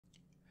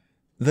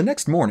The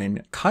next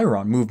morning,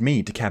 Chiron moved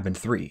me to cabin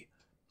 3.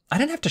 I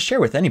didn't have to share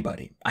with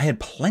anybody. I had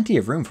plenty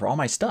of room for all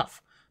my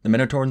stuff. The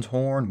Minotaur's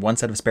horn, one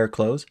set of spare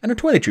clothes, and a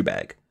toiletry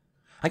bag.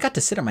 I got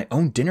to sit at my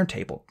own dinner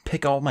table,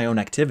 pick all my own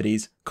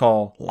activities,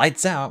 call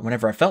lights out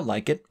whenever I felt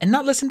like it, and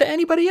not listen to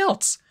anybody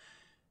else.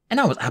 And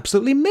I was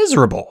absolutely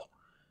miserable.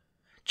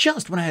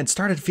 Just when I had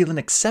started feeling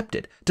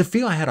accepted, to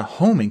feel I had a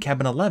home in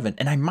cabin 11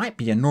 and I might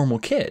be a normal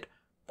kid,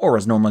 or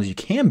as normal as you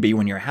can be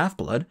when you're a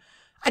half-blood,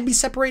 I'd be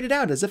separated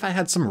out as if I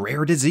had some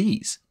rare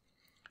disease.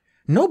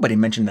 Nobody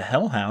mentioned the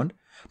Hellhound,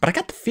 but I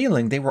got the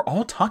feeling they were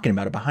all talking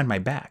about it behind my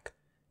back.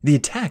 The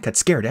attack had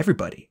scared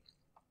everybody.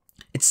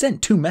 It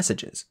sent 2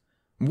 messages.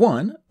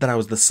 1, that I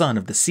was the son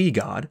of the sea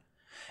god,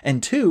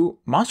 and 2,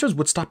 monsters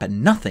would stop at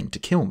nothing to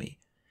kill me.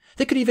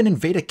 They could even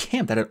invade a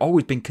camp that had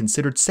always been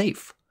considered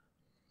safe.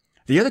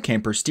 The other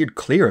campers steered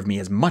clear of me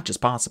as much as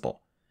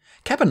possible.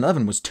 Cabin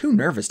 11 was too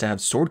nervous to have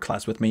sword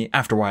class with me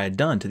after what I had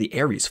done to the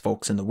Ares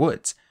folks in the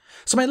woods,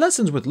 so my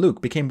lessons with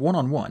Luke became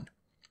one-on-one.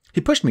 He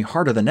pushed me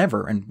harder than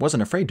ever and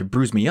wasn't afraid to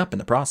bruise me up in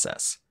the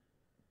process.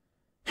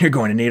 "You're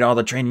going to need all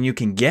the training you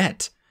can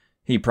get,"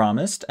 he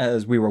promised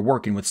as we were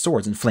working with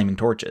swords and flaming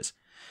torches.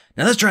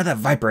 "Now let's try that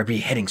Viper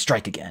beheading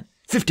strike again.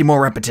 50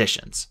 more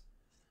repetitions."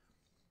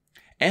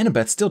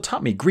 Annabeth still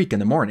taught me Greek in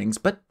the mornings,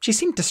 but she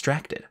seemed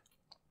distracted.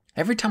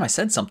 Every time I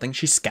said something,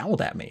 she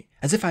scowled at me,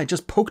 as if I had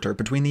just poked her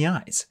between the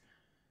eyes.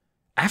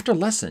 After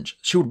lessons,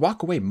 she would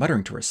walk away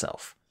muttering to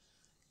herself,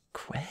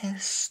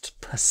 "Quest,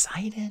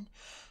 Poseiden,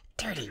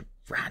 dirty,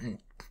 rotten,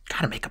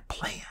 gotta make a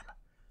plan."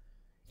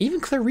 Even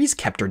Clarice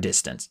kept her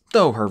distance,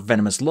 though her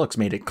venomous looks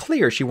made it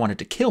clear she wanted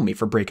to kill me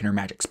for breaking her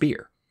magic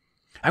spear.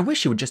 I wish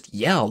she would just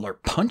yell or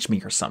punch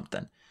me or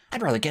something.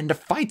 I'd rather get into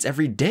fights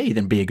every day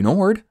than be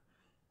ignored.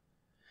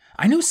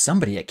 I knew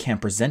somebody at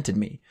camp resented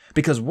me,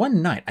 because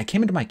one night I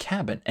came into my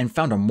cabin and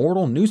found a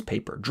mortal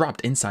newspaper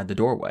dropped inside the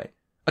doorway.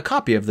 A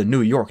copy of the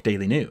New York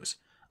Daily News,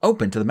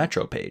 open to the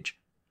Metro page.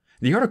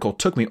 The article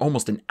took me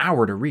almost an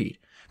hour to read,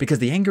 because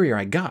the angrier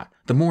I got,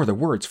 the more the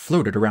words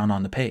floated around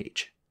on the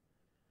page.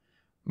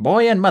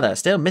 "Boy and mother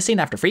still missing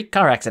after freak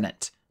car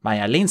accident," by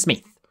Eileen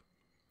Smith.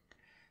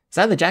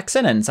 "Sally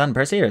Jackson and son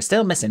Percy are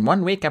still missing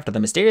 1 week after the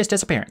mysterious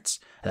disappearance.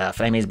 The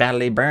flamies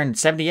badly burned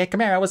 78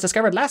 Camaro was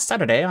discovered last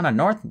Saturday on a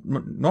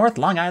North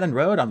Long Island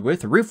road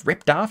with the roof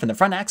ripped off and the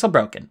front axle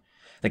broken.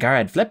 The car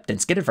had flipped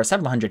and skidded for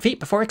several hundred feet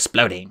before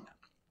exploding.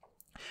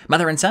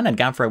 Mother and son had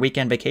gone for a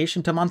weekend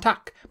vacation to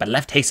Montauk, but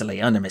left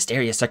hastily under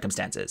mysterious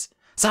circumstances.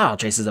 Saw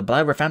traces of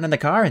blood were found in the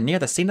car and near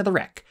the scene of the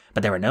wreck,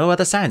 but there were no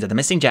other signs of the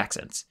missing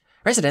Jacksons.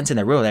 Residents in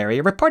the rural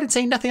area reported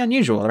seeing nothing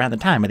unusual around the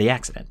time of the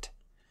accident.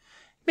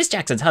 Miss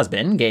Jackson's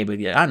husband, Gabe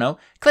Giuliano,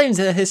 claims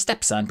that his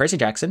stepson, Percy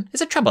Jackson, is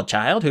a troubled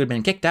child who had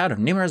been kicked out of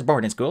numerous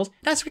boarding schools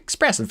and has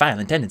expressed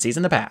violent tendencies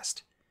in the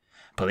past.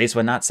 Police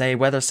would not say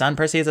whether son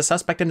Percy is a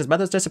suspect in his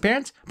mother's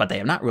disappearance, but they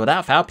have not ruled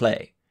out foul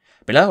play.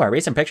 Below are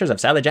recent pictures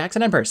of Sally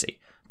Jackson and Percy.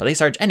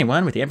 Police urge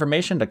anyone with the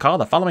information to call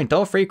the following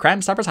toll-free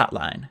Crime Stoppers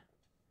hotline.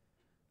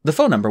 The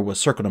phone number was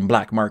circled in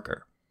black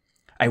marker.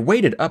 I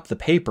weighted up the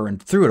paper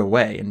and threw it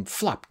away and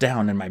flopped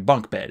down in my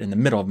bunk bed in the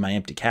middle of my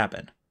empty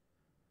cabin.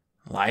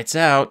 "Lights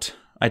out,"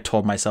 I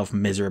told myself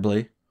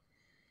miserably.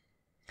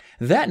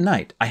 That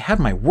night, I had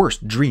my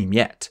worst dream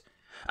yet.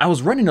 I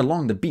was running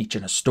along the beach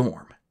in a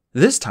storm.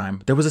 This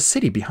time, there was a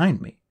city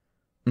behind me.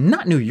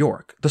 Not New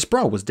York, the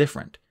sprawl was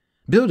different.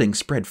 Buildings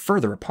spread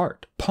further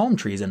apart, palm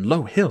trees and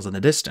low hills in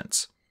the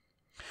distance.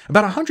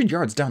 About 100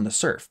 yards down the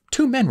surf,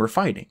 2 men were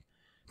fighting.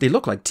 They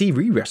looked like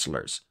TV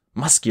wrestlers,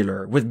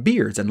 muscular, with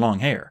beards and long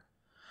hair.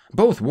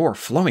 Both wore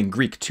flowing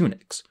Greek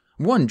tunics,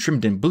 one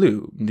trimmed in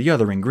blue, the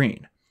other in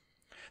green.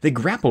 They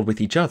grappled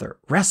with each other,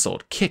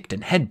 wrestled, kicked,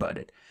 and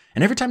headbutted,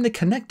 and every time they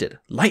connected,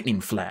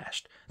 lightning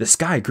flashed, the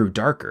sky grew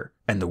darker,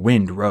 and the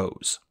wind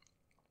rose.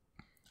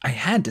 I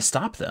had to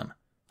stop them.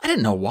 I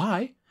didn't know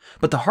why,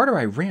 but the harder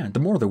I ran, the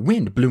more the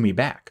wind blew me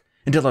back,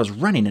 until I was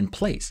running in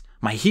place,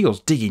 my heels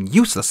digging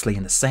uselessly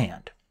in the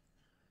sand.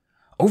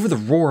 Over the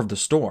roar of the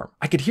storm,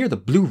 I could hear the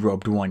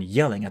blue-robed one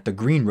yelling at the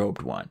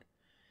green-robed one.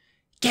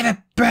 "Give it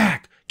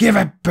back! Give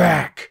it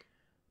back!"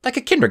 Like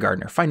a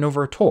kindergartner fighting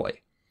over a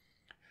toy.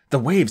 The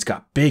waves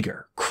got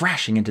bigger,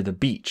 crashing into the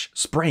beach,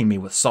 spraying me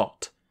with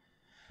salt.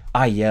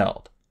 I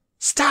yelled,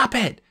 "Stop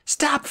it!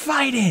 Stop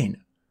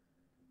fighting!"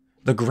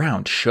 The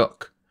ground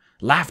shook.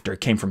 Laughter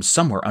came from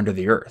somewhere under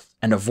the earth,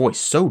 and a voice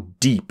so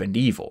deep and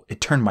evil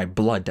it turned my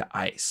blood to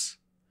ice.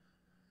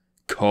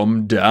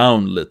 "Come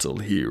down, little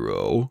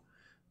hero,"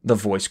 the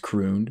voice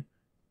crooned.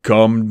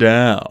 "Come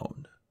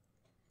down."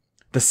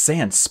 The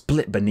sand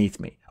split beneath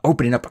me,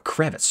 opening up a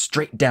crevice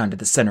straight down to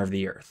the center of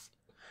the earth.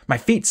 My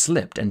feet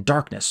slipped and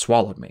darkness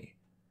swallowed me.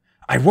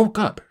 I woke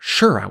up,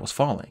 sure I was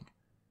falling.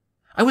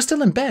 I was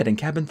still in bed in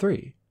cabin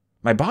 3.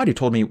 My body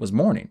told me it was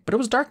morning, but it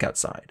was dark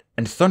outside,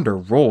 and thunder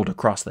rolled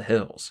across the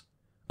hills.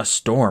 A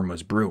storm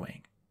was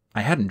brewing.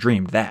 I hadn't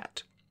dreamed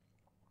that.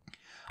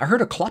 I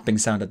heard a clopping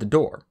sound at the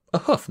door, a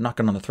hoof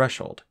knocking on the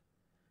threshold.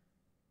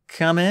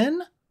 "Come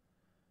in?"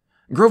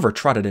 Grover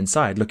trotted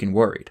inside, looking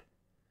worried.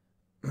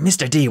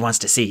 "Mr. D wants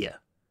to see you."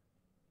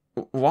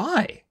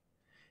 "Why?"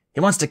 "He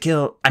wants to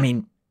kill,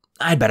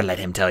 I'd better let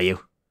him tell you.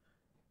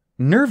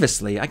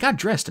 Nervously, I got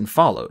dressed and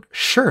followed,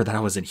 sure that I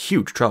was in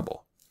huge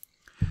trouble.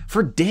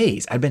 For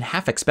days, I'd been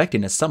half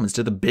expecting a summons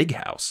to the big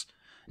house.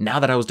 Now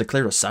that I was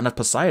declared a son of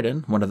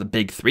Poseiden, one of the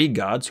big three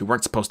gods who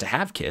weren't supposed to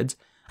have kids,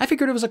 I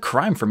figured it was a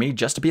crime for me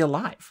just to be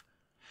alive.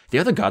 The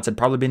other gods had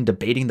probably been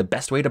debating the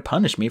best way to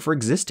punish me for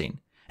existing,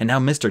 and now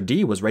Mr.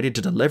 D was ready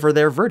to deliver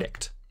their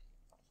verdict.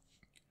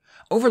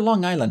 Over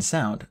Long Island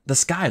Sound, the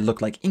sky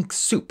looked like ink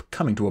soup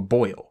coming to a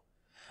boil.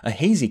 A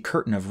hazy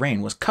curtain of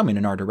rain was coming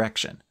in our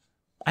direction.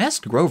 I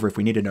asked Grover if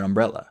we needed an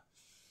umbrella.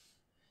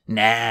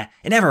 Nah,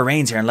 it never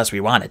rains here unless we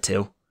want it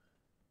to.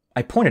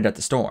 I pointed at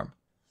the storm.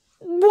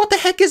 What the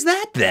heck is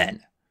that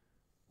then?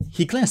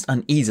 He glanced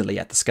uneasily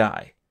at the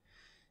sky.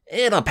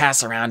 It'll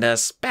pass around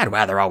us. Bad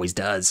weather always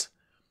does.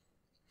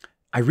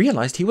 I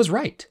realized he was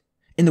right.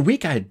 In the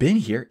week I had been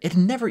here, it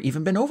had never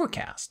even been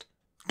overcast.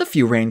 The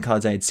few rain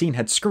clouds I had seen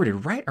had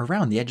skirted right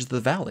around the edge of the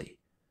valley.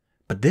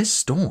 But this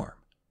storm,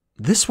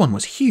 this one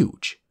was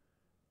huge.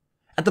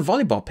 At the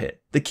volleyball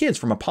pit, the kids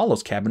from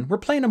Apollo's cabin were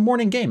playing a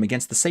morning game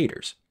against the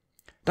satyrs.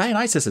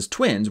 Dionysus's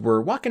twins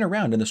were walking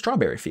around in the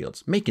strawberry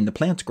fields, making the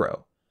plants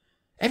grow.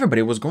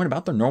 Everybody was going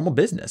about their normal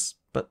business,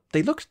 but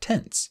they looked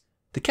tense.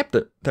 They kept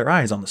their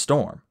eyes on the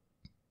storm.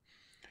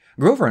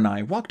 Grover and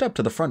I walked up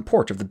to the front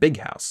porch of the big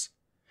house.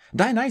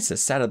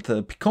 Dionysus sat at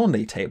the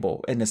picone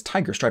table in his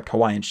tiger-striped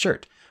Hawaiian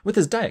shirt, with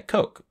his Diet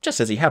Coke, just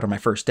as he had on my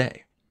first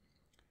day.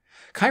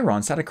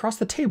 Chiron sat across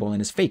the table in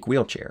his fake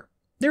wheelchair.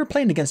 They were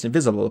playing against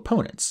invisible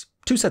opponents,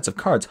 2 sets of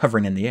cards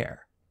hovering in the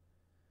air.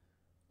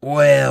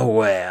 Well,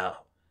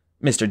 well,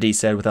 Mr. D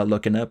said without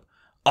looking up.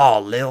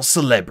 All little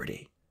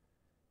celebrity.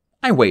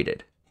 I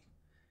waited.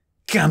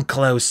 Come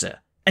closer,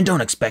 and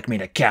don't expect me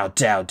to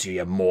kowtow to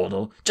you,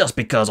 mortal, just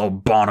because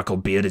old Barnacle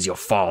Beard is your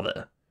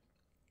father.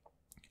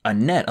 A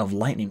net of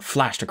lightning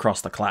flashed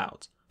across the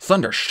clouds.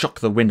 Thunder shook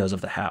the windows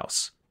of the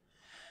house.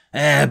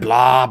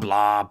 Blah,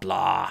 blah,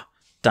 blah,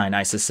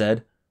 Dionysus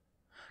said.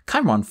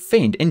 Chiron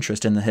feigned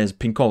interest in his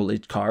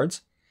Pincoli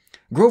cards.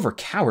 Grover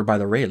cowered by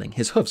the railing,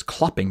 his hoofs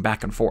clopping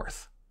back and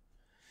forth.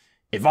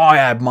 If I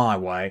had my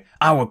way,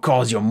 I would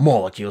cause your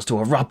molecules to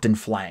erupt in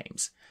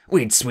flames.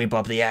 We'd sweep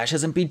up the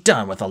ashes and be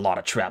done with a lot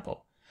of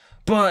trouble.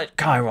 But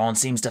Chiron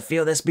seems to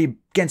feel this be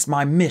against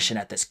my mission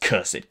at this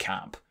cursed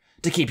camp,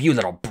 to keep you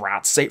little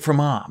brats safe from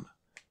harm.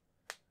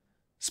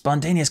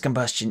 Spontaneous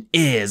combustion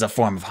is a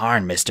form of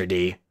harm, Mr.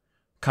 D,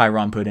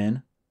 Chiron put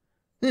in.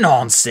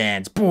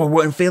 Nonsense, boy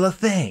wouldn't feel a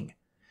thing.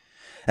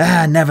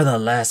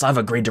 Nevertheless, I've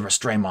agreed to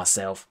restrain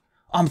myself.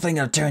 I'm thinking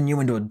of turning you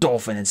into a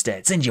dolphin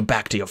instead, send you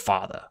back to your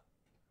father.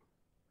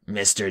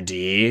 Mr.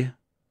 D,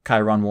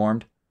 Chiron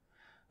warned.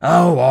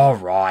 Oh, all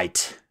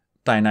right,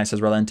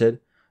 Dionysus relented.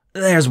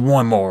 There's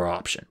one more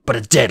option, but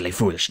a deadly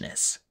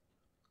foolishness.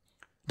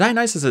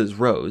 Dionysus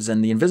rose,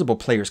 and the invisible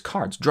player's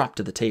cards dropped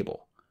to the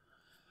table.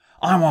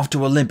 I'm off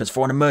to Olympus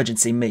for an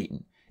emergency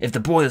meeting. If the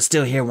boy is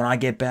still here when I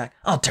get back,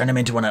 I'll turn him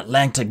into an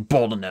Atlantic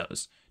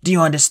bottlenose. Do you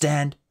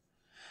understand?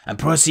 And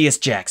Percy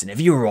Jackson,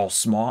 if you're all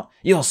smart,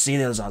 you'll see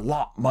there's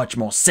a much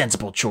more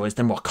sensible choice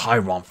than what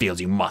Chiron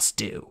feels you must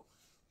do.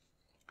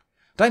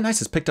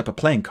 Dionysus picked up a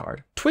playing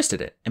card,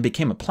 twisted it, and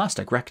became a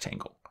plastic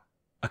rectangle.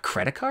 A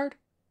credit card?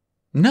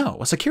 No,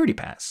 a security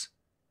pass.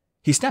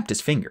 He snapped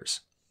his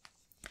fingers.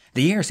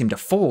 The air seemed to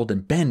fold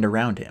and bend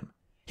around him.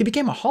 He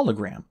became a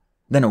hologram,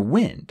 then a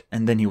wind,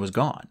 and then he was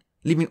gone,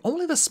 leaving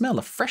only the smell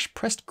of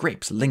fresh-pressed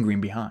grapes lingering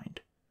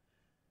behind.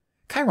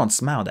 Chiron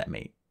smiled at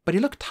me, but he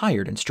looked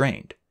tired and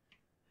strained.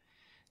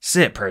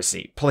 Sit,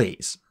 Percy,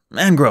 please.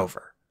 And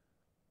Grover.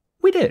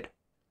 We did.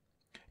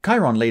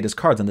 Chiron laid his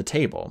cards on the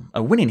table,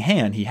 a winning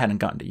hand he hadn't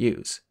gotten to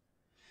use.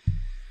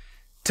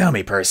 Tell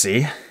me,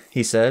 Percy,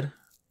 he said,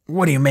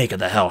 what do you make of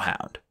the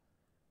Hellhound?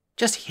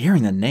 Just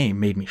hearing the name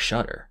made me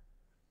shudder.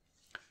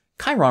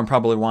 Chiron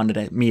probably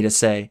wanted me to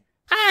say,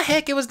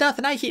 heck, it was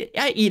nothing. I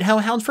eat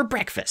hellhounds for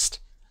breakfast.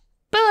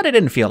 But I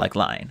didn't feel like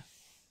lying.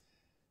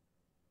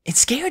 It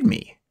scared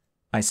me,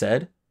 I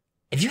said.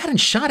 If you hadn't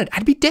shot it,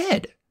 I'd be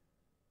dead.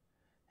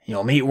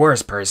 You'll meet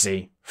worse,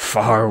 Percy.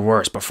 Far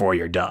worse before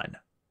you're done.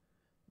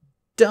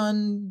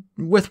 Done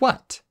with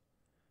what?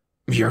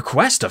 Your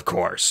quest, of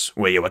course.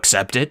 Will you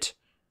accept it?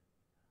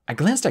 I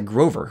glanced at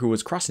Grover, who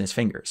was crossing his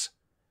fingers.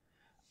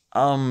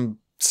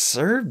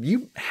 Sir,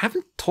 you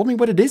haven't told me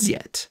what it is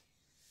yet.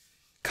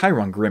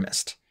 Chiron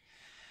grimaced.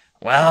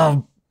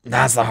 Well,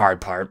 that's the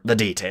hard part, the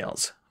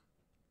details.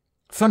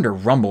 Thunder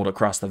rumbled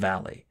across the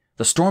valley.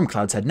 The storm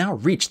clouds had now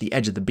reached the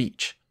edge of the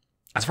beach.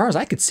 As far as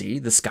I could see,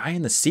 the sky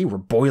and the sea were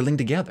boiling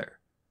together.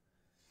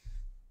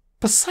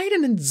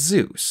 Poseidon and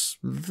Zeus,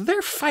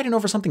 they're fighting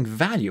over something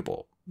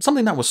valuable.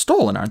 Something that was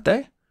stolen, aren't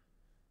they?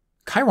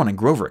 Chiron and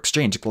Grover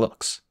exchanged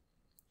looks.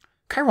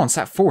 Chiron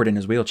sat forward in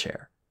his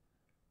wheelchair.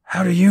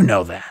 How do you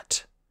know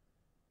that?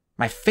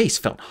 My face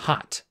felt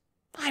hot.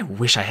 I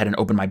wish I hadn't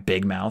opened my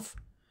big mouth.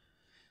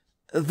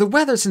 The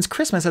weather since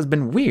Christmas has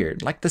been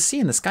weird, like the sea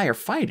and the sky are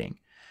fighting.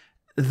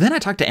 Then I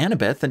talked to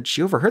Annabeth, and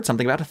she overheard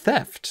something about a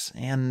theft,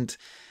 and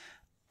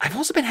I've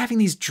also been having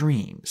these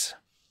dreams.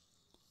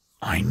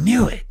 I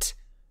knew it,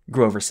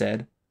 Grover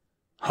said.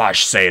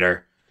 Hush,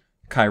 satyr,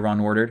 Chiron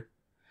ordered.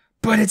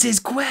 But it's his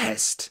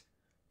quest.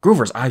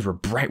 Grover's eyes were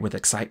bright with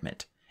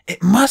excitement.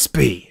 It must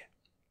be.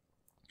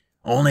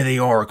 Only the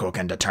Oracle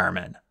can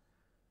determine.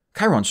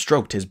 Chiron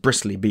stroked his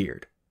bristly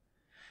beard.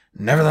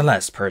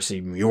 Nevertheless, Percy,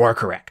 you are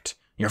correct.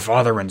 Your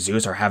father and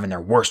Zeus are having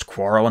their worst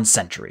quarrel in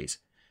centuries.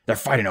 They're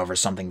fighting over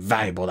something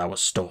valuable that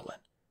was stolen.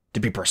 To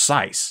be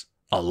precise,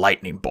 a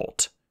lightning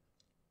bolt.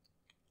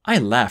 I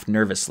laughed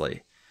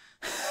nervously.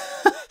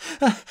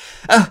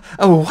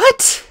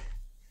 What?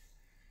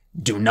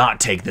 Do not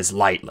take this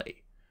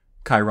lightly,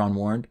 Chiron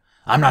warned.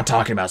 I'm not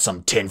talking about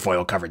some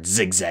tinfoil-covered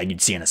zigzag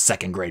you'd see in a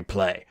second-grade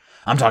play.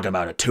 I'm talking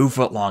about a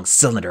 2-foot-long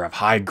cylinder of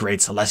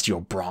high-grade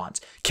celestial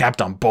bronze,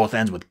 capped on both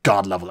ends with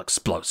god-level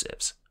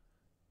explosives.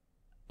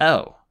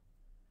 Oh.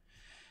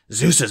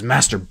 Zeus's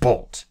master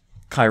bolt,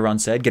 Chiron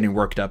said, getting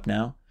worked up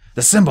now.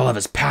 The symbol of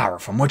his power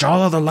from which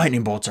all other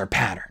lightning bolts are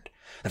patterned.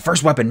 The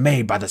first weapon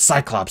made by the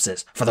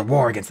Cyclopses for the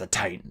war against the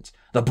Titans.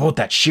 The bolt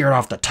that sheared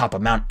off the top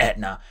of Mount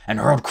Etna and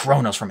hurled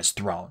Kronos from his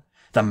throne.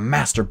 The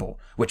master bolt,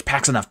 which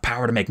packs enough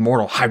power to make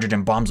mortal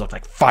hydrogen bombs look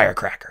like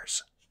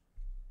firecrackers.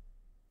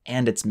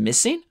 And it's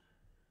missing?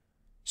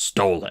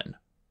 Stolen,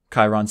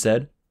 Chiron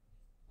said.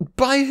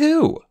 By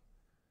who?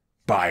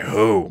 By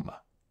whom?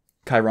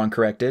 Chiron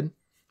corrected.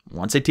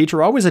 Once a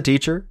teacher, always a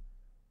teacher.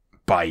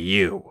 By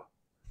you.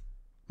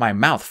 My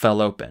mouth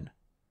fell open.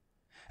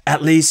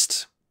 At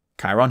least,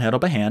 Chiron held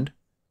up a hand.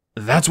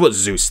 That's what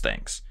Zeus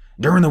thinks.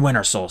 During the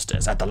winter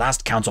solstice, at the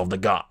last council of the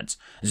gods,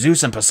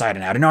 Zeus and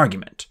Poseidon had an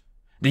argument.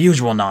 The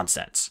usual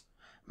nonsense.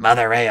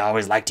 Mother Ray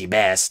always liked you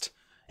best.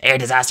 Air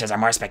disasters are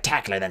more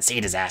spectacular than sea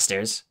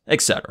disasters,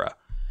 etc.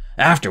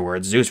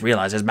 Afterwards, Zeus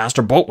realized his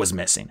master bolt was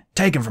missing,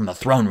 taken from the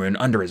throne room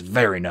under his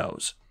very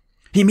nose.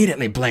 He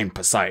immediately blamed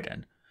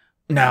Poseidon.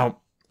 Now,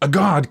 a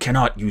god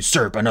cannot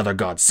usurp another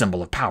god's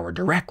symbol of power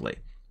directly.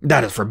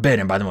 That is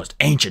forbidden by the most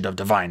ancient of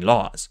divine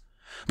laws.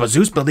 But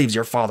Zeus believes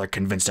your father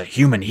convinced a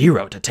human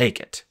hero to take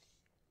it.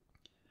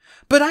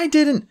 But I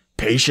didn't.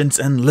 Patience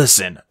and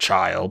listen,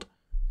 child,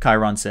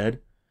 Chiron said.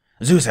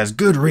 Zeus has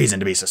good reason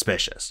to be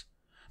suspicious.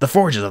 The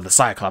forges of the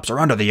Cyclops are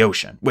under the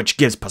ocean, which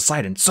gives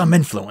Poseidon some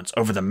influence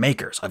over the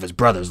makers of his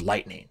brother's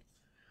lightning.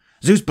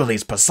 Zeus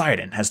believes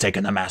Poseidon has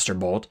taken the Master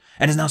Bolt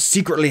and is now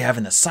secretly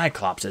having the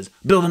Cyclopses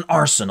build an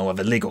arsenal of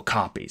illegal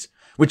copies,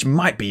 which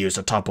might be used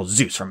to topple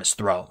Zeus from his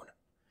throne.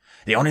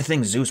 The only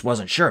thing Zeus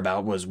wasn't sure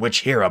about was which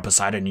hero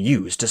Poseidon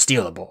used to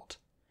steal the bolt.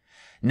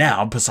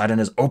 Now Poseidon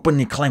has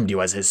openly claimed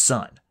you as his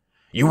son.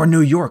 You were in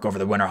New York over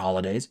the winter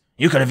holidays.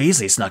 You could have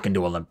easily snuck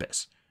into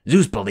Olympus.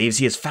 Zeus believes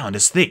he has found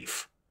his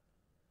thief.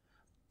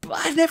 But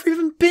I've never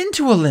even been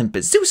to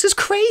Olympus. Zeus is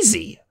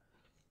crazy.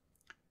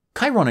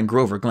 Chiron and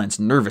Grover glanced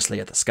nervously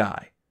at the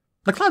sky.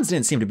 The clouds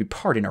didn't seem to be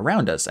parting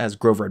around us as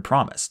Grover had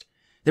promised.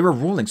 They were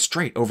rolling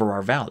straight over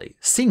our valley,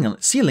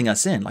 sealing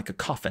us in like a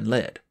coffin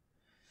lid.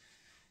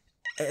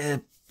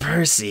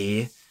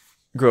 Percy,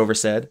 Grover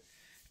said,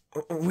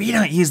 we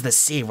don't use the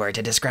C word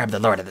to describe the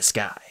Lord of the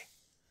Sky.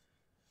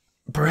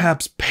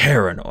 Perhaps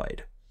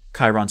paranoid,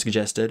 Chiron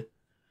suggested.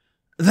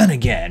 Then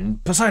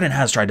again, Poseidon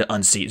has tried to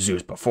unseat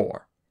Zeus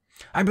before.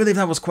 I believe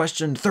that was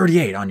question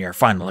 38 on your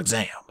final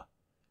exam.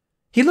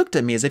 He looked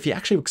at me as if he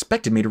actually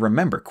expected me to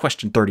remember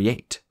question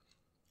 38.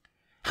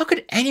 How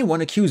could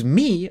anyone accuse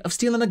me of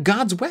stealing a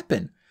god's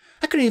weapon?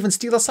 I couldn't even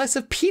steal a slice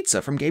of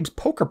pizza from Gabe's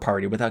poker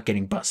party without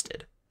getting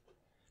busted.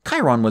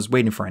 Chiron was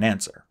waiting for an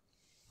answer.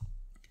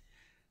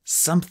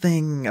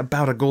 Something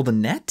about a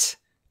golden net?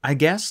 I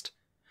guessed.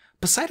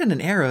 Poseidon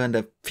and Hera and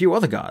a few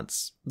other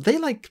gods, they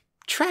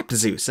trapped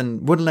Zeus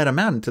and wouldn't let him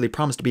out until he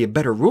promised to be a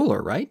better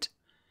ruler, right?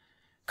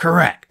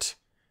 Correct,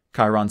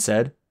 Chiron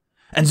said.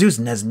 And Zeus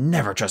has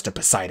never trusted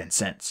Poseidon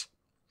since.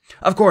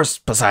 Of course,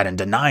 Poseidon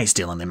denies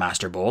stealing the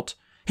Master Bolt.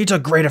 He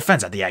took great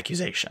offense at the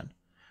accusation.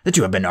 The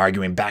two have been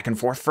arguing back and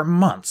forth for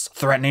months,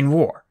 threatening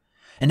war.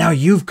 And now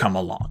you've come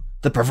along,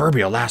 the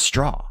proverbial last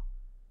straw.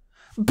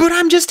 But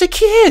I'm just a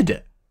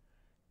kid!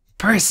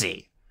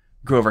 Percy,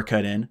 Grover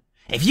cut in.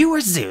 If you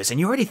were Zeus and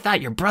you already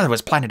thought your brother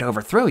was planning to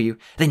overthrow you,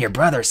 then your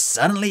brother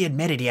suddenly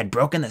admitted he had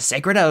broken the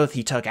sacred oath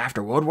he took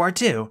after World War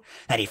II,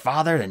 that he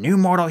fathered a new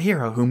mortal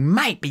hero who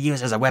might be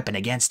used as a weapon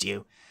against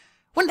you.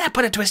 Wouldn't that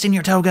put a twist in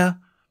your toga?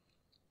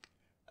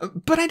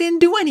 But I didn't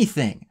do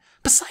anything.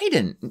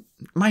 Poseidon,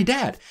 my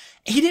dad,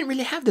 he didn't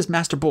really have this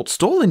Master Bolt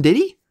stolen, did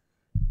he?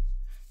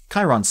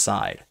 Chiron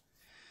sighed.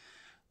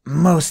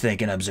 Most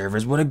thinking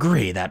observers would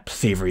agree that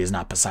thievery is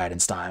not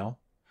Poseidon's style.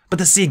 But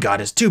the sea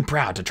god is too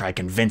proud to try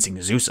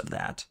convincing Zeus of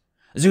that.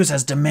 Zeus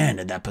has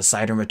demanded that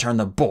Poseidon return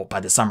the bolt by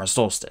the summer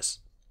solstice.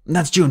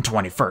 That's June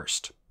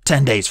 21st,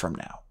 10 days from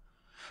now.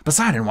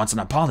 Poseidon wants an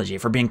apology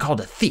for being called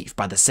a thief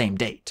by the same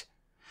date.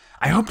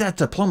 I hope that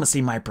diplomacy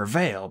might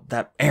prevail,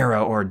 that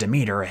Hera or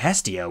Demeter or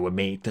Hestia would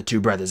make the two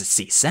brothers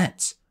see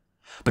sense.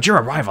 But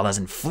your arrival has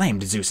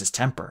inflamed Zeus's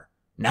temper.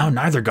 Now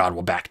neither god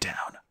will back down.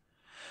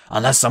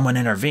 Unless someone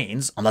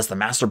intervenes, unless the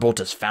Master Bolt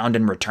is found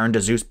and returned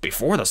to Zeus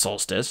before the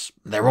solstice,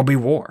 there will be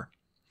war.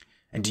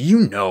 And do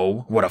you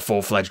know what a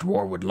full-fledged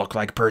war would look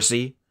like,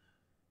 Percy?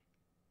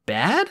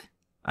 Bad?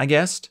 I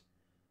guessed.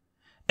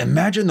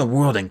 Imagine the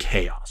world in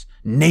chaos.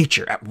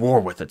 Nature at war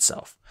with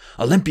itself.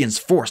 Olympians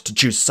forced to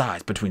choose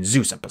sides between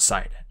Zeus and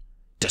Poseidon.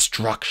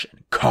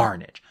 Destruction,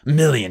 carnage,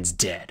 millions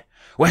dead.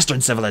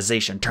 Western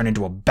civilization turned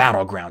into a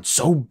battleground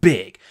so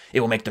big it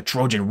will make the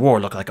Trojan War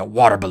look like a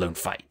water balloon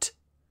fight.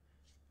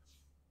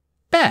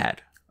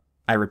 Bad,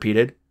 I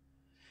repeated.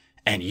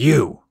 And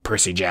you,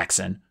 Percy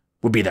Jackson,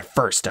 will be the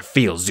first to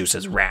feel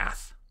Zeus's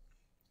wrath.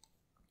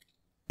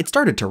 It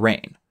started to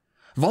rain.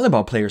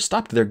 Volleyball players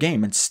stopped their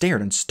game and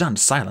stared in stunned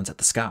silence at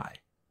the sky.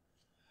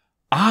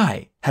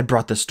 I had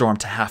brought the storm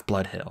to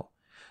Half-Blood Hill.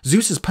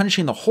 Zeus is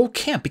punishing the whole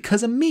camp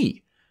because of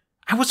me.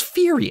 I was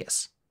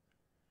furious.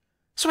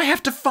 So I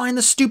have to find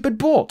the stupid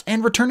bolt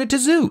and return it to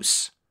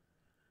Zeus.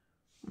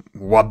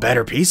 What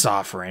better peace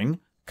offering,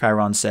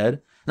 Chiron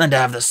said, than to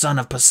have the son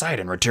of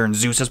Poseidon return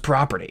Zeus's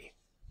property?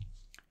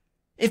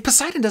 If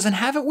Poseidon doesn't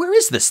have it, where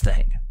is this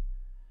thing?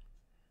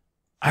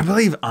 I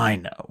believe I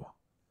know.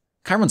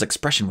 Chiron's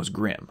expression was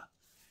grim.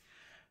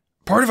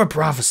 Part of a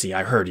prophecy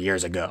I heard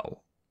years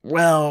ago.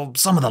 Well,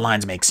 some of the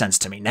lines make sense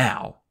to me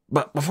now.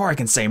 But before I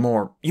can say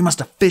more, you must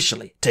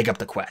officially take up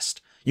the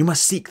quest. You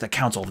must seek the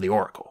counsel of the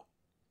Oracle.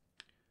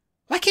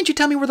 Why can't you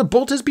tell me where the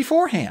bolt is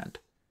beforehand?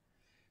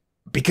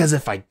 Because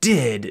if I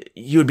did,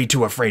 you would be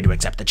too afraid to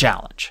accept the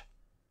challenge.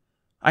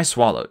 I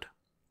swallowed.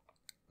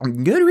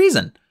 Good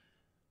reason.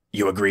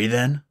 You agree,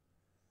 then?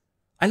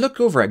 I looked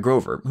over at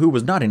Grover, who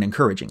was nodding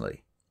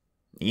encouragingly.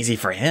 Easy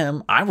for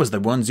him. I was the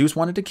one Zeus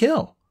wanted to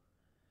kill.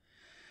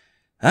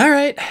 All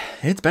right,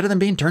 it's better than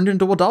being turned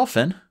into a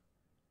dolphin.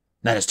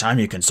 That is time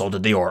you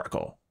consulted the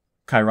Oracle,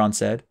 Chiron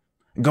said.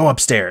 Go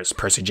upstairs,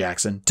 Percy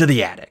Jackson, to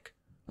the attic.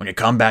 When you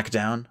come back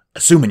down,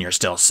 assuming you're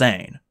still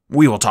sane,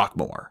 we will talk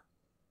more.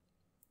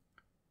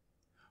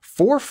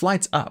 4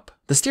 flights up,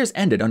 the stairs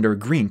ended under a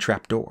green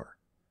trapdoor.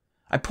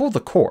 I pulled the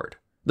cord.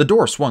 The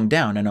door swung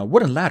down and a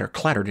wooden ladder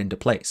clattered into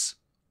place.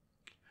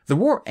 The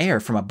warm air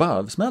from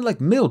above smelled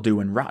like mildew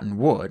and rotten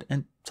wood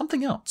and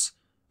something else.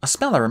 A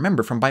smell I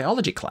remember from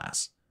biology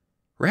class.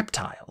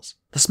 Reptiles.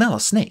 The smell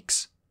of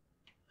snakes.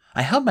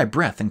 I held my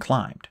breath and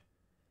climbed.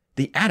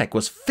 The attic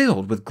was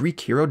filled with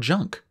Greek hero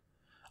junk.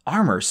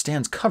 Armor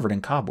stands covered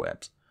in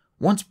cobwebs.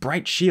 Once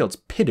bright shields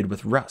pitted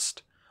with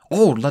rust.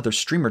 Old leather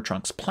streamer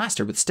trunks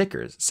plastered with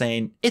stickers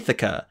saying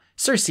Ithaca,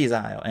 Circe's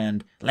Isle,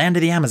 and Land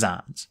of the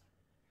Amazons.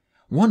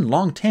 One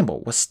long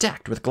table was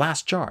stacked with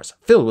glass jars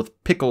filled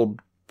with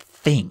pickled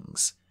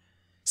things.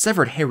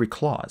 Severed hairy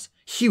claws,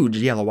 huge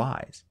yellow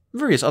eyes,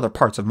 various other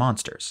parts of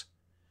monsters.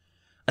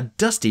 A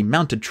dusty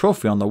mounted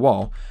trophy on the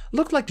wall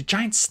looked like a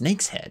giant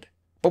snake's head,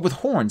 but with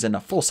horns and a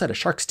full set of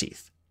shark's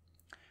teeth.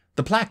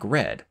 The plaque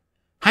read,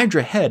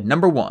 Hydra Head No.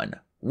 1,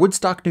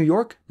 Woodstock, New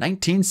York,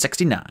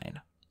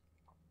 1969.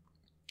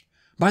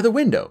 By the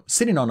window,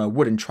 sitting on a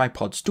wooden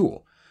tripod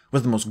stool,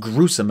 was the most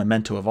gruesome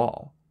memento of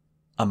all.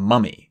 A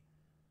mummy.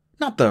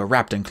 Not the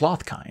wrapped in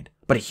cloth kind,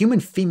 but a human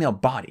female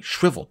body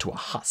shriveled to a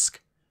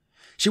husk.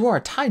 She wore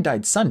a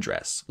tie-dyed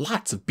sundress,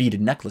 lots of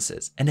beaded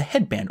necklaces, and a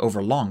headband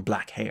over long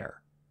black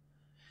hair.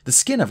 The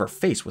skin of her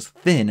face was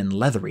thin and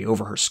leathery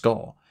over her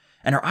skull,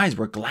 and her eyes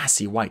were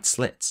glassy white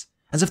slits,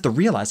 as if the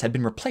real eyes had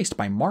been replaced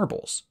by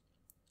marbles.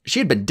 She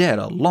had been dead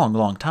a long,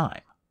 long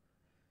time.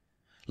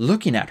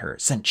 Looking at her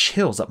sent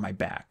chills up my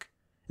back,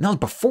 and that was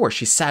before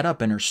she sat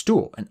up in her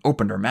stool and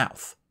opened her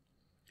mouth.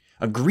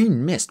 A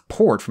green mist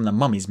poured from the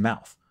mummy's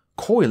mouth,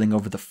 coiling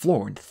over the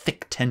floor in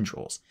thick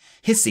tendrils,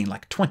 hissing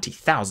like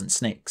 20,000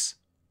 snakes.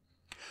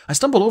 I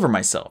stumbled over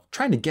myself,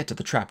 trying to get to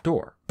the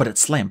trapdoor, but it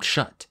slammed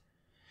shut.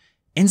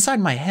 Inside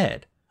my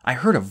head, I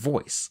heard a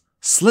voice,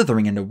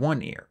 slithering into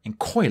one ear and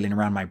coiling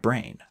around my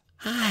brain.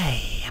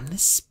 I am the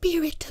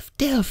spirit of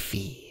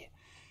Delphi,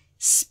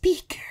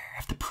 speaker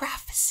of the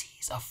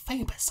prophecies of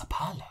Phoebus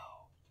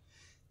Apollo,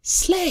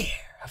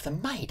 slayer of the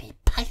mighty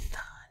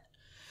Python.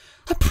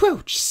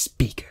 Approach,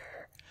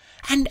 speaker,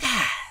 and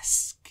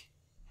ask.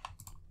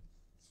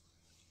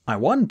 I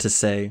wanted to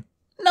say,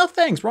 no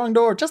thanks, wrong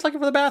door, just looking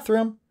for the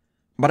bathroom.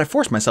 But I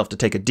forced myself to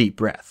take a deep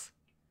breath.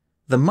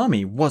 The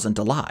mummy wasn't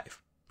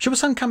alive. She was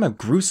some kind of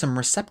gruesome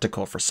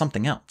receptacle for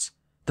something else,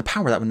 the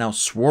power that was now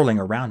swirling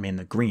around me in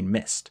the green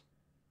mist.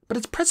 But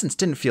its presence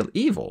didn't feel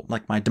evil,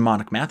 like my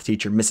demonic math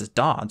teacher, Mrs.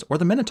 Dodds, or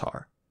the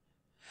Minotaur.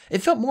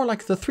 It felt more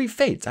like the 3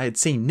 fates I had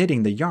seen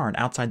knitting the yarn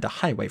outside the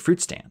highway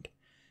fruit stand.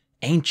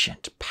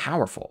 Ancient,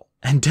 powerful,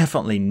 and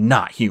definitely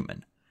not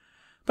human.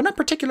 But not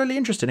particularly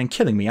interested in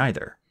killing me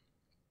either.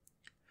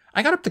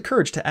 I got up the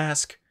courage to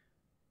ask,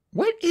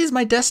 what is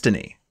my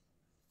destiny?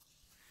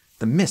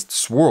 The mist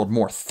swirled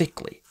more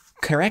thickly,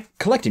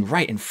 collecting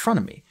right in front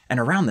of me and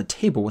around the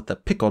table with the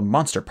pickled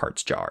monster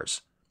parts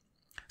jars.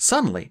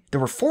 Suddenly, there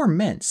were 4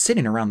 men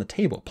sitting around the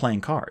table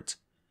playing cards.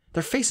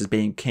 Their faces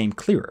became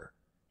clearer.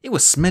 It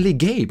was Smelly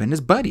Gabe and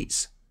his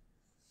buddies.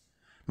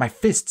 My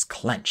fists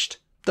clenched,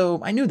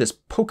 though I knew this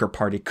poker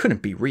party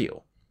couldn't be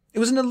real. It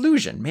was an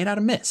illusion made out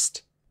of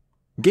mist.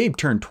 Gabe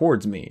turned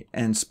towards me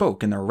and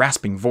spoke in the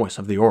rasping voice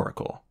of the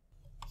Oracle.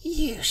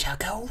 You shall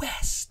go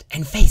west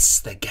and face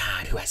the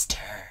god who has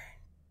turned.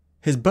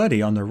 His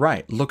buddy on the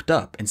right looked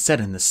up and said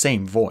in the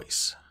same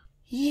voice,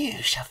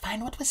 You shall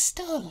find what was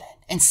stolen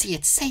and see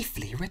it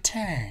safely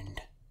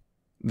returned.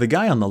 The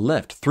guy on the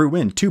left threw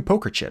in 2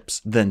 poker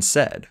chips, then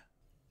said,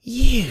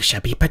 You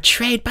shall be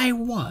betrayed by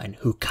one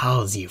who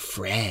calls you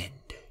friend.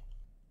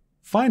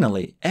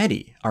 Finally,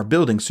 Eddie, our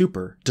building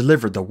super,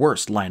 delivered the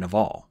worst line of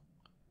all.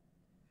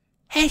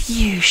 And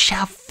you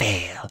shall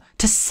fail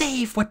to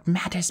save what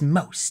matters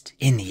most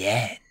in the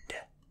end.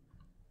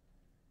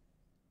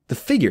 The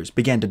figures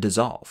began to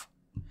dissolve.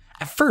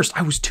 At first,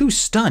 I was too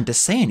stunned to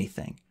say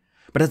anything,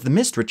 but as the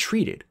mist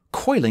retreated,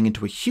 coiling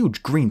into a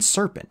huge green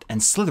serpent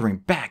and slithering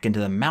back into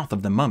the mouth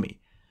of the mummy,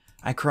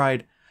 I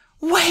cried,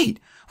 Wait!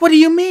 What do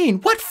you mean?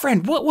 What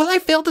friend? What will I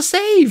fail to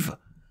save?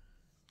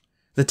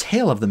 The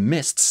tail of the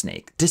mist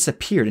snake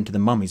disappeared into the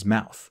mummy's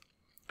mouth.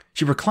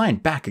 She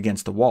reclined back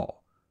against the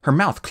wall, her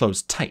mouth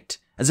closed tight,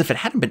 as if it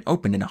hadn't been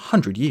opened in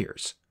 100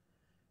 years.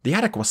 The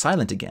attic was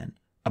silent again,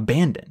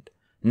 abandoned,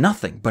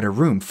 nothing but a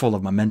room full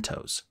of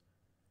mementos.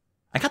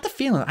 I got the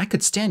feeling I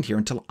could stand here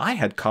until I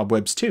had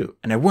cobwebs too,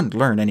 and I wouldn't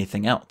learn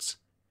anything else.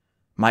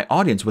 My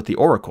audience with the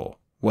Oracle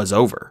was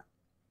over.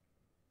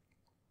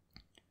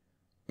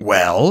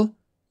 Well?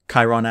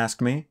 Chiron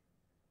asked me.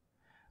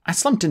 I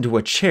slumped into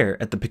a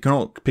chair at the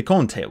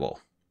picon table.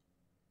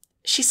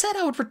 She said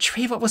I would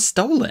retrieve what was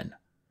stolen.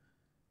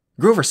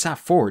 Grover sat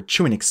forward,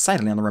 chewing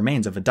excitedly on the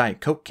remains of a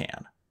Diet Coke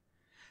can.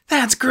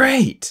 That's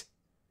great!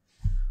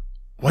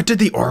 What did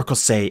the Oracle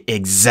say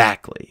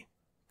exactly?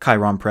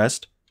 Chiron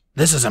pressed.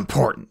 This is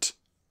important.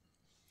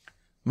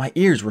 My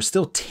ears were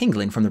still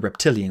tingling from the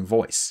reptilian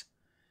voice.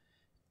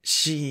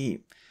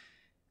 She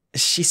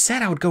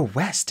said I would go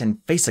west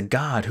and face a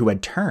god who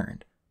had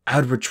turned. I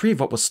would retrieve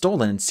what was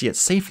stolen and see it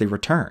safely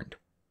returned.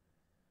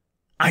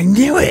 I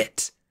knew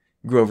it,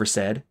 Grover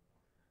said.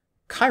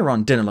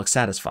 Chiron didn't look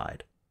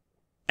satisfied.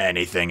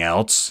 Anything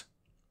else?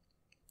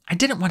 I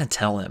didn't want to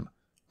tell him.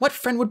 What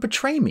friend would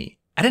betray me?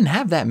 I didn't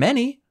have that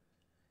many.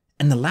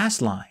 And the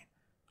last line,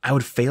 I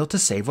would fail to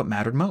save what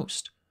mattered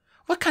most.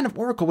 What kind of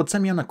oracle would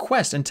send me on a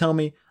quest and tell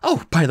me,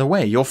 oh, by the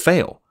way, you'll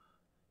fail?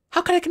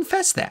 How could I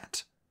confess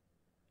that?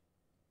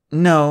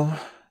 No,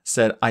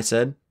 I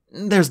said.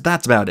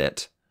 That's about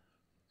it.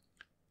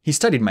 He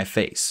studied my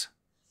face.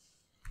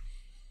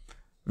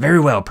 Very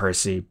well,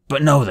 Percy,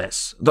 but know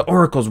this. The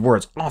oracle's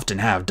words often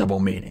have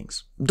double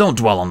meanings. Don't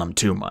dwell on them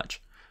too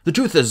much. The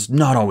truth is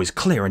not always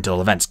clear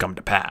until events come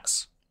to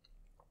pass.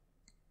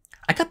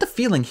 I got the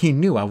feeling he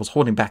knew I was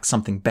holding back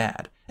something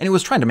bad, and he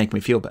was trying to make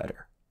me feel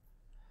better.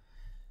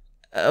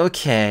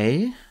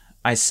 Okay,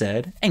 I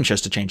said,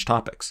 anxious to change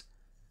topics.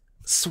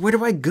 So where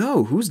do I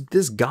go? Who's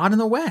this god in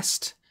the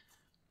west?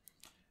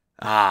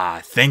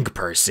 Think,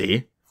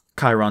 Percy,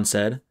 Chiron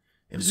said.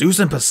 If Zeus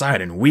and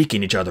Poseidon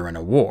weaken each other in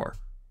a war,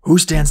 who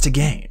stands to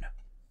gain?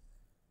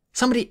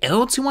 Somebody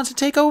else who wants to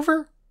take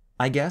over?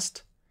 I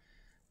guessed.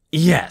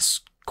 Yes,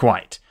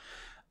 quite.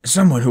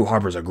 Someone who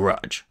harbors a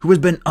grudge, who has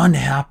been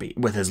unhappy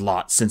with his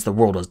lot since the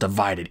world was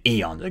divided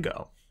eons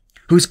ago,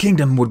 whose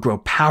kingdom would grow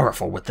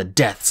powerful with the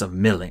deaths of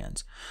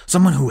millions,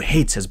 someone who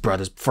hates his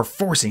brothers for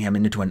forcing him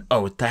into an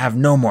oath to have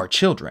no more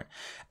children,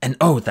 an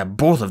oath that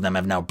both of them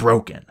have now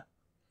broken.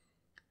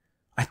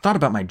 I thought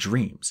about my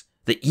dreams,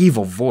 the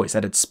evil voice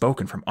that had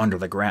spoken from under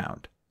the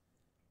ground.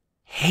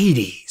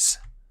 Hades.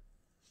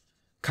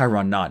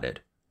 Chiron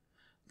nodded.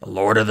 The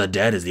Lord of the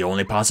Dead is the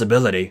only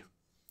possibility.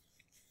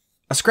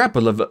 A scrap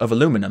of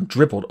aluminum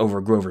dribbled over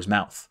Grover's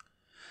mouth.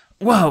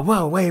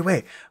 Whoa,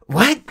 wait,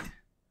 what?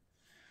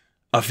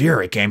 A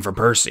fury came for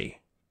Percy,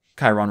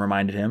 Chiron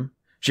reminded him.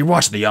 She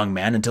watched the young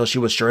man until she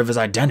was sure of his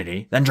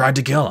identity, then tried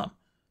to kill him.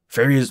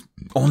 Furies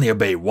only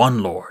obey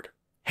one lord,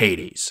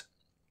 Hades.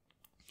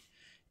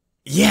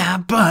 Yeah,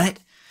 but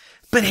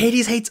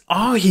Hades hates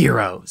all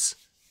heroes,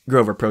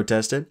 Grover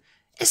protested.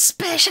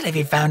 Especially if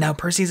he found out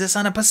Percy's the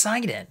son of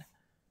Poseidon.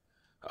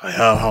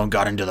 Hell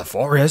got into the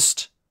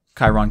forest,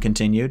 Chiron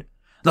continued.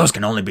 Those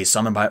can only be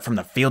summoned from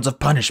the fields of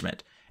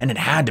punishment, and it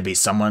had to be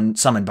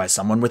summoned by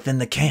someone within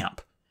the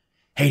camp.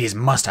 Hades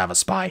must have a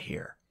spy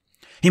here.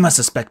 He must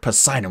suspect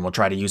Poseidon will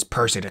try to use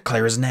Percy to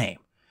clear his name.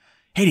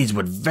 Hades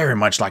would very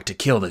much like to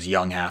kill this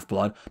young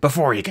half-blood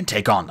before he can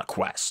take on the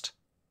quest.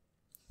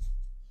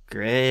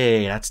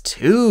 Great, that's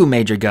 2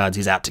 major gods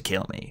he's out to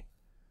kill me.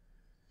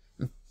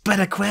 But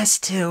a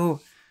quest to...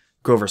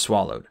 Grover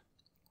swallowed.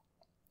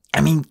 I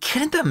mean,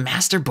 couldn't the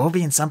Master Bull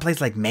be in someplace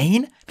like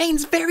Maine?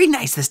 Maine's very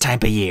nice this time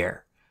of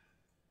year.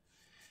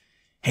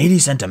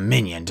 Hades sent a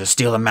minion to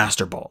steal the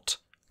Master Bolt,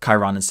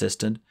 Chiron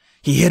insisted.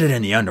 He hid it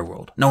in the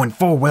underworld, knowing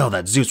full well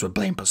that Zeus would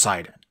blame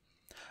Poseidon.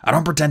 I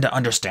don't pretend to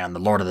understand the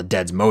Lord of the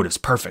Dead's motives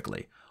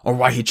perfectly, or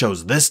why he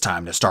chose this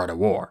time to start a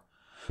war.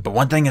 But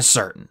one thing is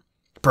certain.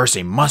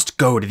 Percy must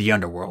go to the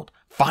underworld,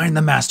 find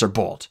the Master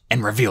Bolt,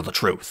 and reveal the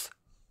truth.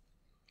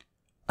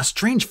 A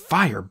strange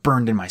fire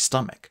burned in my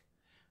stomach.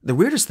 The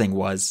weirdest thing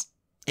was,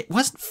 it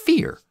wasn't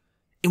fear.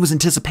 It was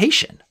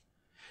anticipation.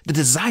 The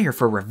desire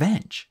for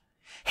revenge.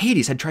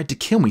 Hades had tried to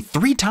kill me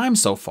 3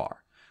 times so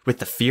far, with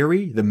the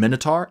Fury, the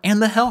Minotaur,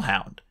 and the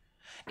Hellhound.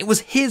 It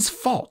was his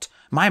fault.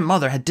 My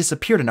mother had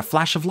disappeared in a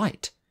flash of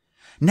light.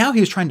 Now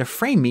he was trying to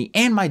frame me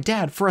and my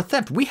dad for a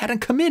theft we hadn't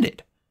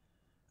committed.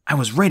 I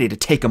was ready to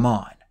take him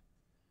on.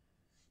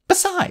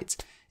 Besides,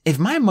 If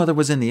my mother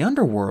was in the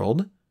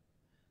underworld...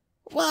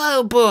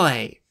 Whoa,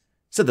 boy,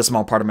 said the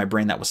small part of my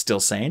brain that was still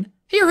sane.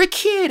 You're a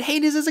kid.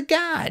 Hades is a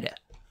god.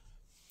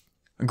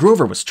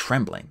 Grover was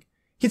trembling.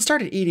 He'd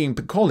started eating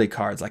Piccoli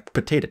cards like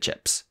potato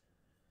chips.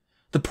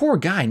 The poor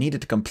guy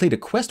needed to complete a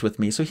quest with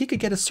me so he could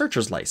get a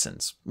searcher's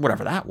license,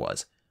 whatever that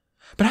was.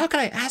 But how could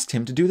I ask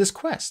him to do this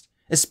quest,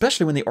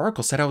 especially when the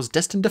Oracle said I was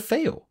destined to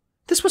fail?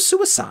 This was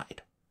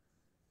suicide.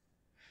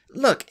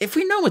 Look, if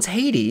we know it's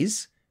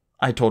Hades,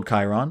 I told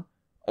Chiron,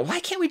 why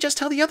can't we just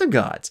tell the other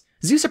gods?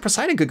 Zeus or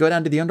Poseidon could go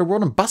down to the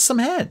underworld and bust some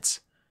heads.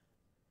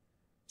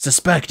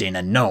 Suspecting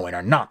and knowing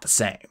are not the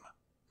same,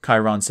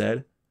 Chiron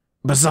said.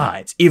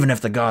 Besides, even if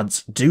the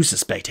gods do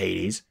suspect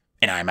Hades,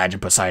 and I imagine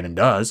Poseidon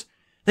does,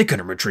 they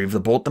couldn't retrieve the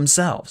bolt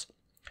themselves.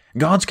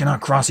 Gods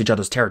cannot cross each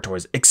other's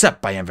territories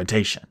except by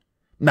invitation.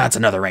 That's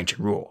another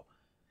ancient rule.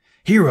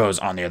 Heroes,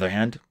 on the other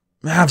hand,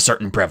 have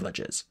certain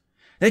privileges.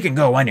 They can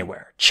go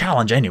anywhere,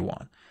 challenge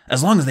anyone,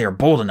 as long as they are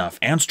bold enough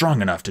and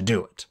strong enough to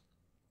do it.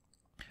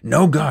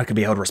 No god can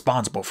be held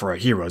responsible for a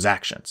hero's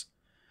actions.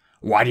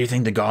 Why do you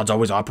think the gods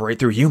always operate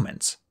through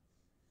humans?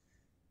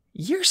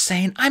 You're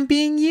saying I'm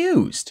being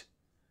used.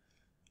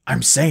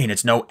 I'm saying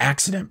it's no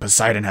accident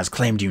Poseidon has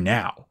claimed you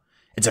now.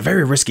 It's a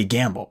very risky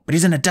gamble, but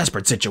he's in a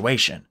desperate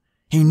situation.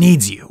 He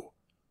needs you.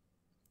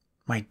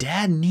 My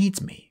dad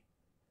needs me.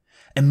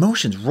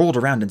 Emotions rolled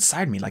around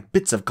inside me like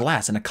bits of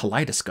glass in a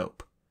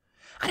kaleidoscope.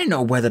 I didn't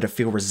know whether to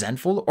feel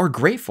resentful or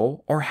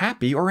grateful or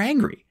happy or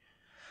angry.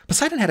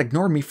 Poseidon had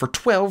ignored me for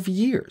 12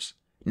 years.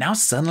 Now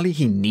suddenly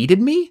he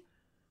needed me?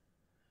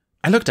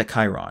 I looked at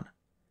Chiron.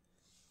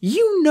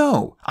 You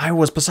know I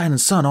was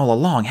Poseidon's son all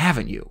along,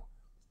 haven't you?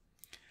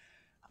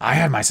 I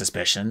had my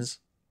suspicions.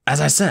 As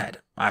I said,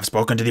 I've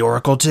spoken to the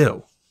Oracle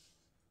too.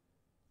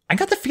 I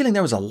got the feeling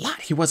there was a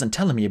lot he wasn't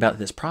telling me about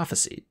this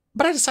prophecy,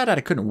 but I decided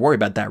I couldn't worry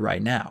about that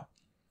right now.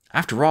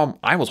 After all,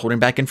 I was holding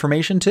back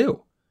information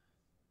too.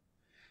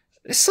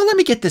 So let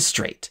me get this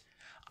straight.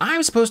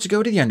 I'm supposed to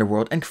go to the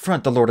underworld and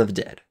confront the Lord of the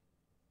Dead.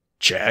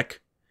 Check.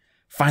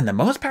 Find the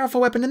most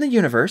powerful weapon in the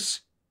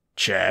universe.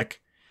 Check.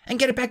 And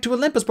get it back to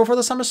Olympus before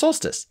the summer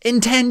solstice in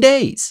 10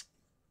 days.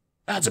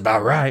 That's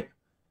about right.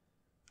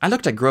 I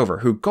looked at Grover,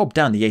 who gulped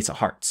down the ace of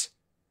hearts.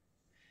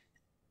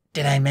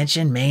 Did I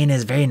mention Maine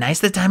is very nice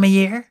this time of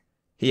year?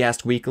 He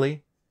asked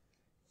weakly.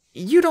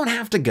 You don't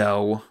have to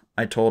go,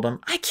 I told him.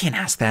 I can't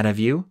ask that of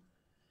you.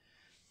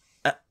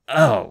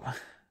 Oh.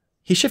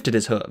 He shifted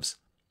his hooves.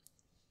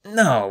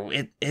 No,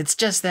 it's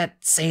just that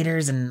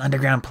satyrs and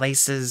underground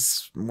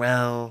places,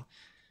 well...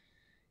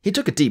 He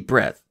took a deep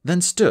breath,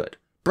 then stood,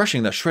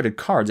 brushing the shredded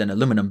cards and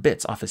aluminum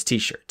bits off his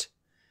t-shirt.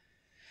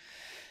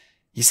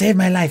 You saved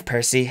my life,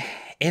 Percy.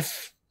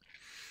 If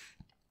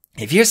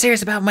you're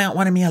serious about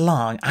wanting me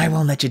along, I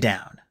won't let you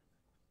down.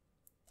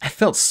 I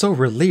felt so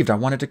relieved I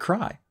wanted to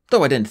cry,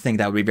 though I didn't think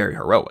that would be very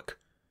heroic.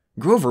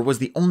 Grover was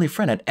the only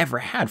friend I'd ever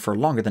had for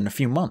longer than a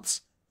few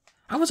months.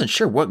 I wasn't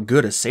sure what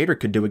good a satyr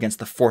could do against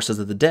the forces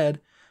of the dead,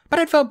 but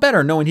I'd felt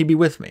better knowing he'd be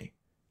with me.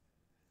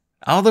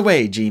 All the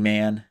way,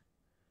 G-Man.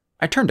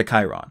 I turned to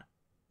Chiron.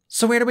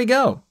 So where do we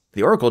go?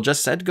 The Oracle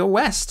just said go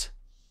west.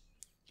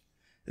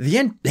 The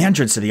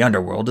entrance to the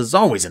underworld is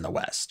always in the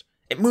west.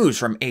 It moves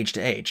from age to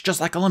age, just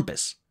like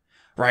Olympus.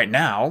 Right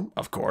now,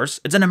 of course,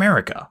 it's in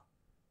America.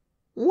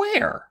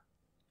 Where?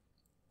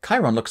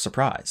 Chiron looked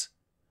surprised.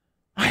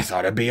 I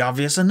thought it'd be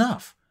obvious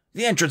enough.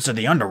 The entrance to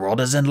the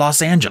underworld is in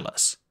Los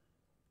Angeles.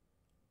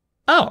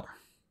 Oh,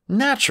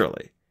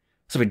 naturally.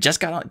 So we just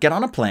get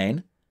on a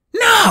plane.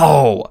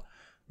 No!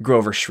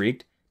 Grover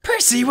shrieked.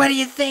 Percy, what are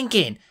you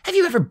thinking? Have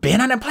you ever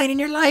been on a plane in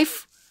your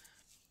life?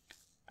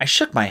 I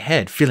shook my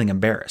head, feeling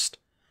embarrassed.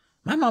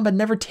 My mom had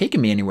never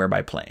taken me anywhere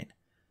by plane.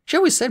 She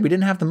always said we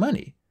didn't have the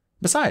money.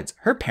 Besides,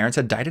 her parents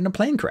had died in a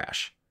plane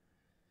crash.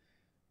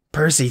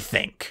 Percy,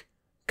 think,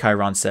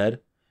 Chiron said.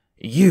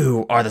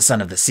 You are the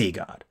son of the sea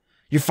god.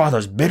 Your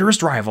father's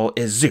bitterest rival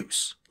is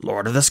Zeus,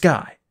 lord of the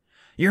sky.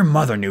 Your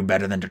mother knew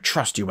better than to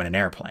trust you in an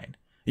airplane.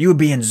 You would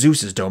be in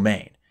Zeus's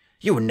domain.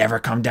 You would never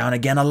come down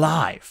again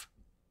alive.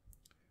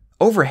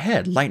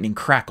 Overhead, lightning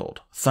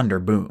crackled, thunder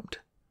boomed.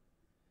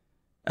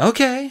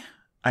 Okay,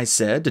 I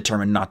said,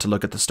 determined not to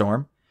look at the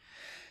storm.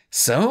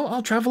 So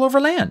I'll travel over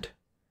land.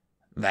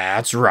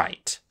 That's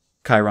right,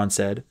 Chiron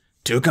said.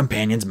 2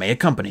 companions may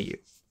accompany you.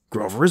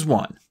 Grover is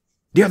one.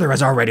 The other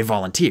has already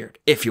volunteered,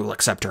 if you will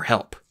accept her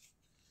help.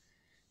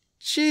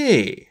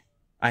 Gee,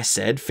 I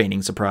said,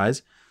 feigning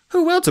surprise.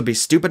 Who else would be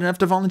stupid enough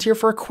to volunteer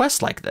for a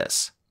quest like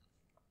this?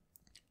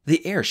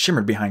 The air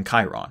shimmered behind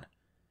Chiron.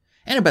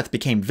 Annabeth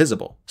became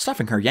visible,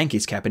 stuffing her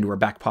Yankees cap into her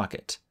back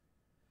pocket.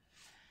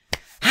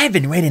 I've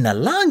been waiting a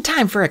long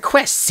time for a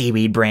quest,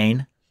 seaweed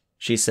brain,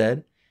 she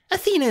said.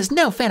 Athena is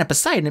no fan of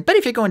Poseidon, but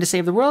if you're going to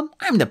save the world,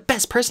 I'm the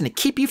best person to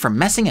keep you from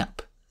messing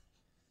up.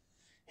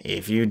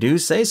 If you do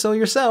say so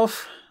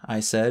yourself, I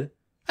said.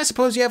 I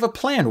suppose you have a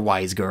plan,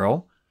 wise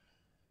girl.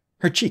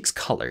 Her cheeks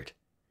colored.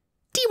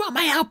 Do you want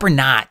my help or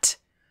not?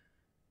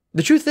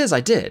 The truth is,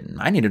 I did.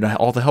 I needed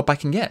all the help I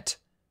can get.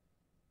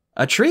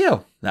 A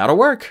trio. That'll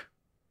work.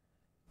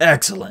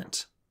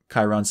 Excellent,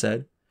 Chiron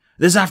said.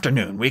 This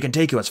afternoon, we can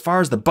take you as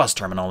far as the bus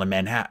terminal in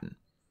Manhattan.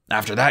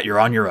 After that, you're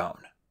on your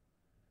own."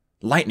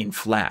 Lightning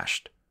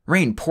flashed.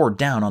 Rain poured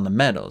down on the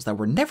meadows that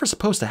were never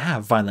supposed to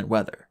have violent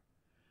weather.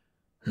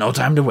 "No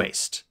time to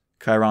waste,"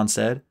 Chiron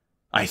said.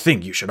 "I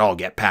think you should all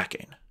get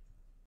packing."